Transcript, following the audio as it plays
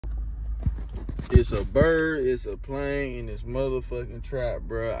It's a bird, it's a plane, and it's motherfucking trap,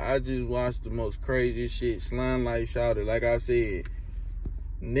 bro. I just watched the most craziest shit. Slimelife shouted, like I said,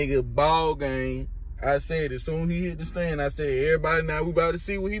 nigga ball game. I said, as soon as he hit the stand, I said, everybody now, we about to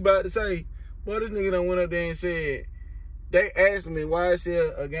see what he about to say. Boy, this nigga done went up there and said, they asked me why I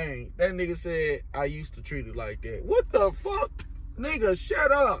said a game. That nigga said, I used to treat it like that. What the fuck? Nigga,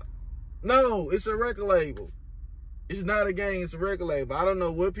 shut up. No, it's a record label. It's not a gang, it's a record label. I don't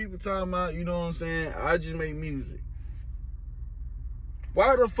know what people talking about, you know what I'm saying? I just make music.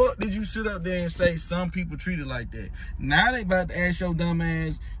 Why the fuck did you sit up there and say some people treat it like that? Now they about to ask your dumb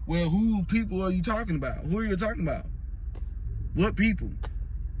ass, well, who people are you talking about? Who are you talking about? What people?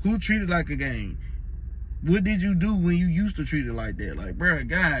 Who treat it like a gang? What did you do when you used to treat it like that? Like, bruh,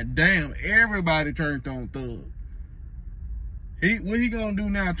 god damn, everybody turned on Thug. What he gonna do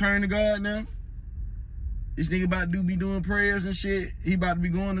now? Turn to God now? This nigga about to be doing prayers and shit. He about to be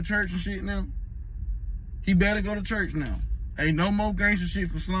going to church and shit now. He better go to church now. Ain't no more gangster shit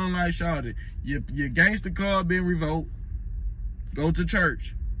for Slimelife shouted. Your gangster card been revoked. Go to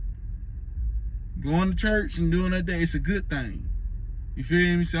church. Going to church and doing that day, it's a good thing. You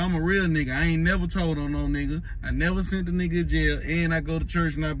feel me? So I'm a real nigga. I ain't never told on no nigga. I never sent a nigga to jail, and I go to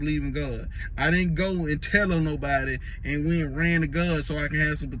church and I believe in God. I didn't go and tell on nobody and went and ran to God so I can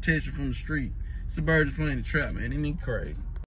have some protection from the street. It's the bird is playing the trap, man. It ain't crazy.